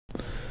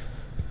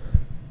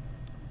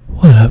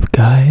What up,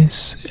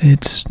 guys?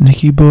 It's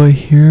Nicky Boy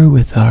here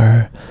with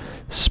our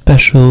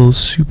special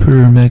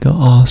super mega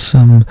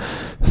awesome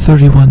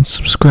 31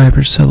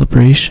 subscriber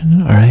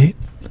celebration. Alright,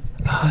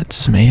 it's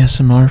some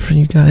ASMR for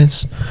you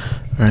guys.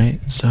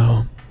 Alright,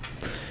 so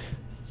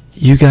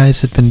you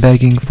guys have been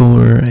begging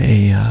for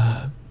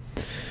a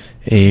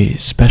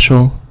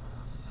special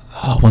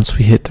once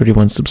we hit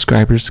 31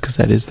 subscribers, because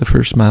that is the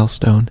first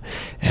milestone,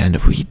 and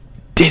we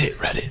did it,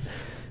 Reddit.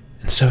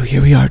 And so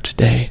here we are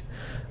today.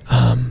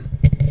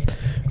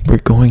 We're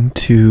going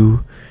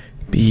to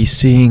be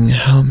seeing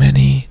how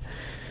many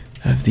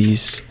of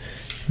these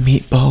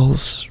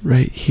meatballs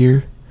right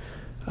here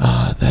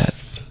that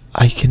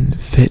I can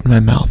fit in my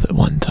mouth at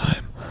one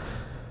time.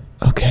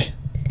 Okay.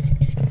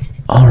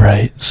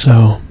 Alright,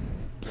 so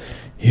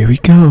here we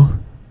go.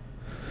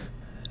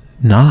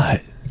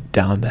 Not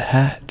down the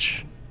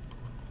hatch.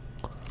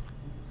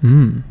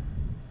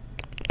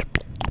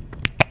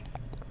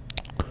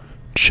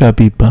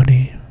 Chubby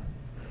bunny.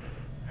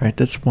 Alright,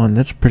 that's one.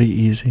 That's pretty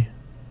easy.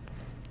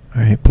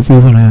 Alright, but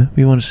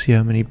we wanna see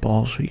how many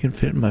balls we can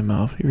fit in my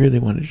mouth. We really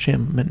want to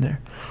jam them in there.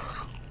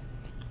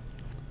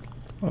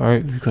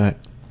 Alright,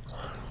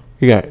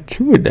 we got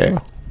two in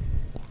there.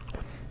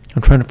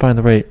 I'm trying to find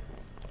the right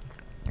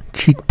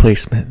cheek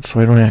placement so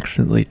I don't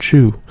accidentally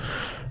chew.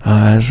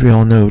 As we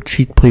all know,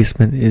 cheek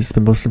placement is the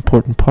most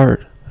important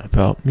part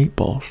about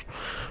meatballs.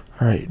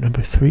 Alright,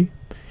 number 3.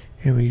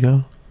 Here we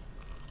go.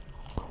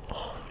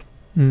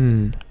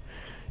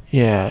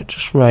 Yeah,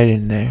 just right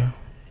in there.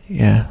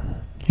 Yeah,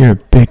 you're a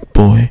big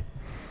boy.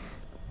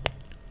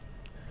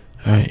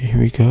 Alright, here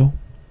we go.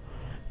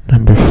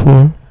 Number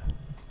 4.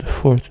 The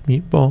 4th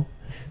meatball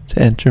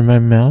to enter my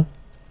mouth.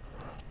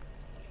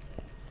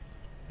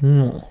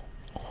 They're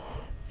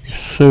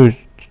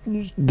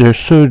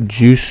so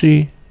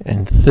juicy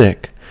and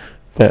thick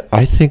that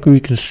I think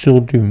we can still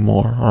do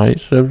more.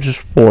 Alright, so that was just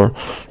 4.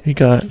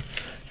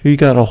 We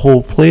got a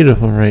whole plate of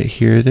them right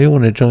here. They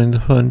want to join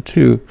the fun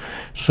too,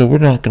 so we're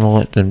not going to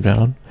let them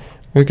down.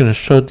 We're going to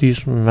shove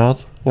these in my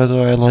mouth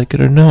whether I like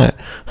it or not.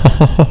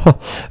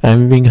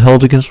 I'm being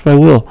held against my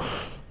will.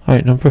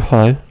 Alright, number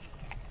 5.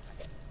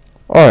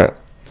 Alright,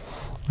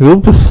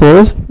 number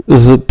 5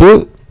 is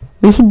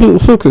it's a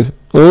bit thicker.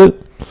 Alright,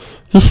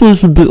 this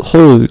one's a bit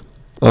hard.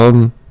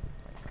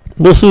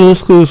 This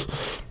is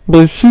because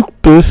my cheek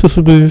base is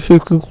being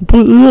shaken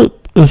completely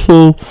up, and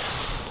so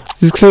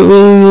you can't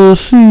really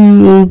see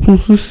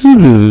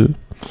it.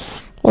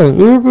 Alright,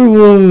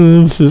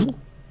 number 6.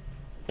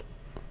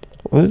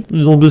 Alright,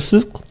 number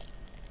 6.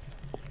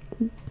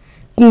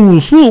 Number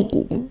 6.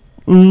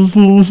 This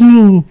is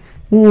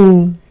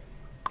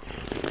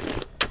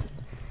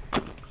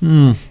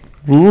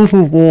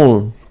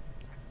one.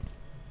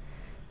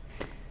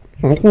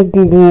 I think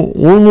we go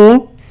one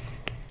more.